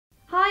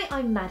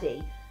I'm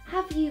Maddie.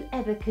 Have you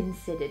ever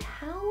considered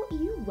how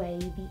you weigh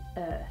the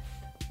Earth?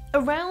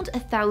 Around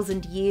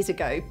 1,000 years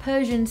ago,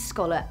 Persian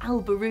scholar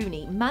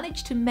Al-Biruni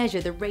managed to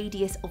measure the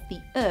radius of the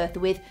Earth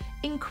with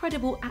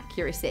incredible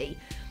accuracy.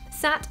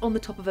 Sat on the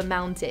top of a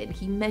mountain,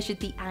 he measured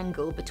the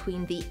angle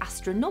between the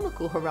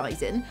astronomical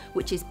horizon,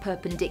 which is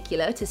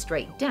perpendicular to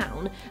straight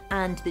down,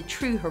 and the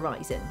true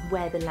horizon,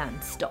 where the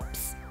land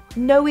stops.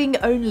 Knowing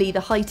only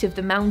the height of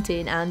the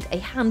mountain and a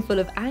handful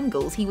of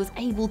angles, he was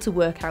able to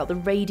work out the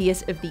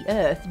radius of the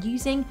Earth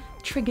using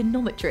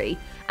trigonometry.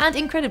 And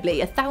incredibly,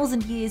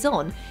 1,000 years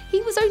on, he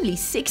was only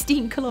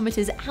 16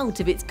 kilometres out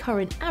of its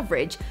current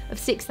average of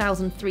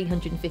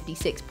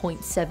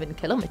 6,356.7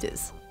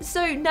 kilometres.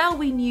 So now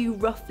we knew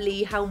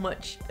roughly how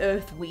much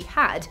Earth we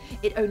had,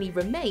 it only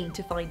remained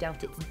to find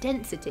out its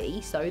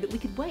density so that we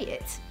could weigh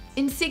it.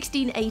 In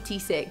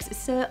 1686,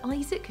 Sir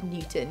Isaac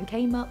Newton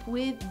came up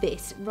with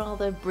this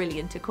rather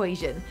brilliant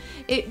equation.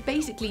 It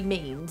basically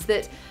means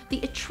that the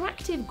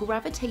attractive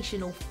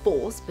gravitational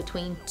force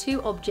between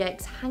two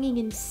objects hanging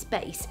in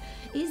space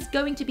is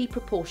going to be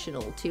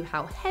proportional to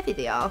how heavy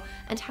they are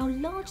and how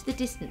large the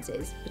distance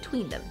is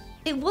between them.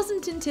 It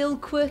wasn't until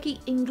quirky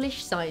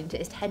English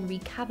scientist Henry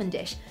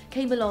Cavendish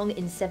came along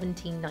in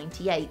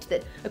 1798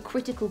 that a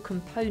critical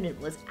component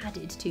was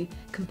added to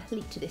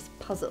complete this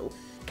puzzle.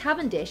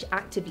 Cavendish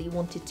actively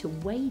wanted to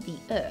weigh the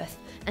Earth,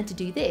 and to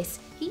do this,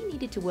 he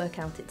needed to work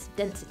out its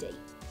density.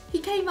 He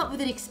came up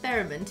with an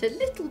experiment a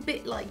little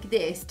bit like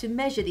this to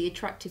measure the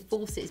attractive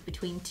forces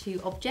between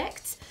two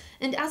objects,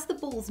 and as the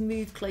balls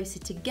move closer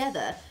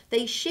together,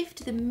 they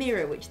shift the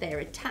mirror which they are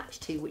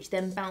attached to, which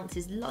then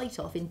bounces light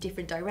off in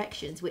different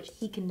directions, which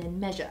he can then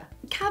measure.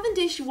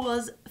 Cavendish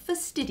was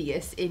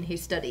fastidious in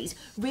his studies,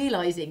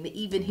 realising that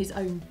even his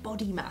own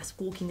body mass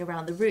walking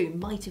around the room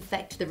might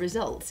affect the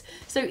results.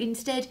 So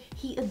instead,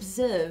 he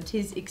observed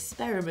his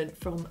experiment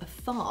from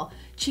afar,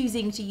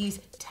 choosing to use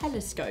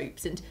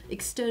telescopes and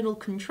external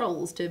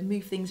controls to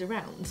move things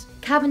around.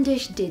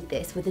 Cavendish did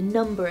this with a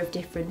number of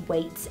different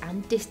weights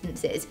and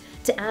distances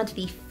to add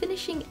the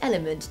finishing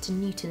element to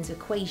Newton's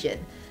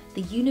equation,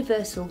 the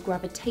universal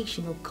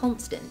gravitational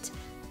constant,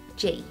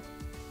 G.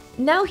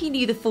 Now he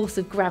knew the force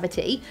of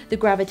gravity, the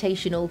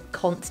gravitational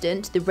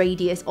constant, the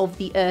radius of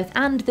the Earth,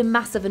 and the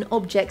mass of an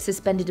object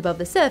suspended above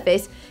the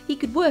surface, he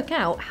could work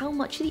out how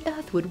much the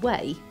Earth would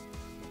weigh.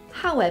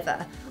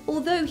 However,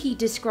 although he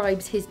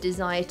describes his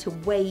desire to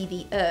weigh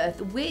the Earth,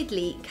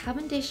 weirdly,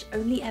 Cavendish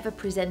only ever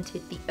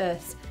presented the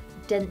Earth's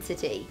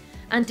density.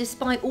 And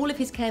despite all of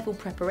his careful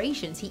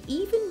preparations, he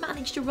even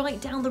managed to write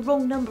down the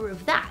wrong number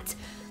of that.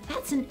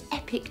 That's an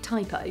epic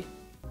typo.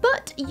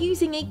 But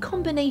using a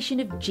combination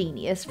of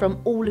genius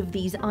from all of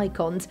these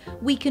icons,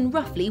 we can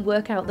roughly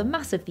work out the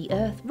mass of the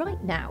Earth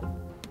right now.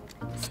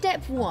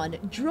 Step 1.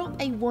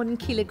 Drop a 1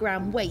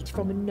 kilogram weight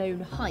from a known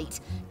height.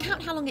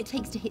 Count how long it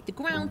takes to hit the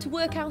ground to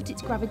work out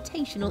its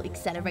gravitational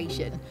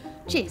acceleration.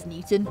 Cheers,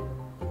 Newton.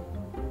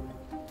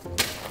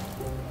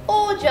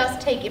 Or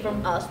just take it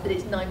from us that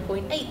it's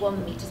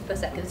 9.81 meters per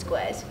second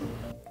squared.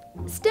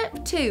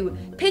 Step 2.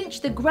 Pinch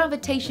the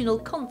gravitational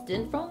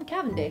constant from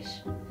Cavendish.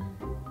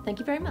 Thank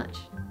you very much.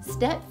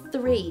 Step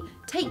 3.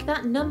 Take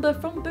that number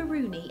from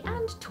Biruni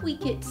and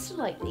tweak it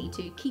slightly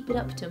to keep it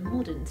up to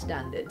modern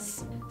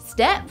standards.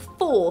 Step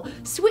 4.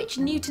 Switch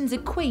Newton's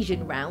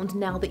equation round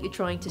now that you're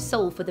trying to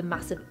solve for the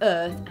mass of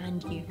Earth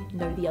and you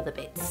know the other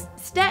bits.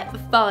 Step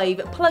 5.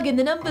 Plug in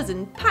the numbers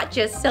and pat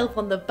yourself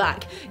on the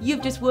back.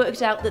 You've just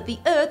worked out that the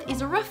Earth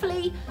is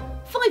roughly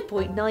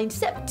 5.9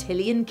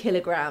 septillion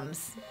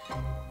kilograms.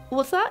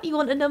 What's that? You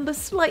want a number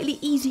slightly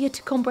easier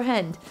to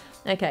comprehend?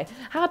 Okay,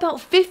 how about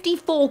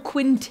 54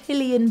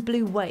 quintillion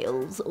blue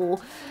whales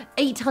or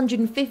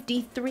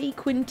 853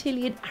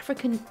 quintillion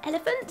African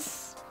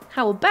elephants?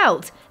 How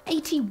about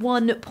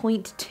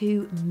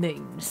 81.2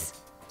 moons?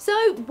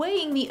 So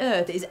weighing the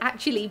Earth is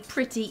actually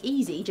pretty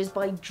easy just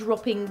by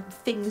dropping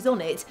things on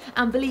it,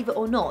 and believe it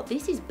or not,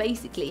 this is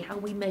basically how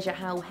we measure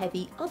how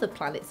heavy other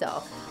planets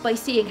are, by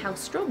seeing how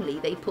strongly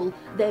they pull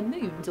their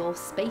moons or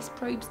space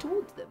probes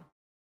towards them.